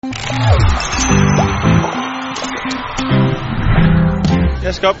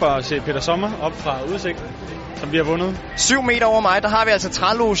Jeg skal op og se Peter Sommer op fra Udsigt, som vi har vundet. 7 meter over mig, der har vi altså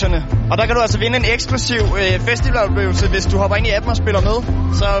Trælogerne. Og der kan du altså vinde en eksklusiv festivaloplevelse, hvis du hopper ind i appen og spiller med.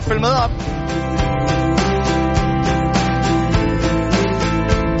 Så følg med op.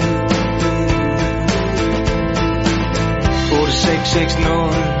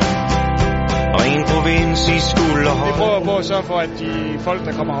 8660 og en provins i skulderhold. Vi prøver på at sørge for, at de folk,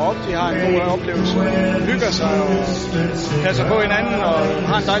 der kommer herop, de har en god oplevelse, og hygger sig og passer på hinanden og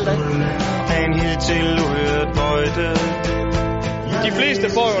har en dejlig dag. En hidtil uhørt højde. De fleste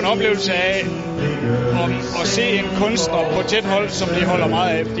får jo en oplevelse af at se en kunstner på tæt hold, som de holder meget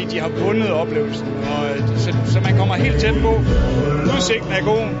af, fordi de har vundet oplevelsen. Og, så man kommer helt tæt på. Udsigten er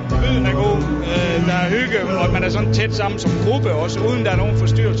god, lyden er god, der er hygge, og man er sådan tæt sammen som gruppe, også uden der er nogen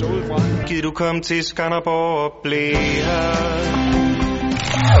forstyrrelser udefra. Gider du komme til Skanderborg og blære?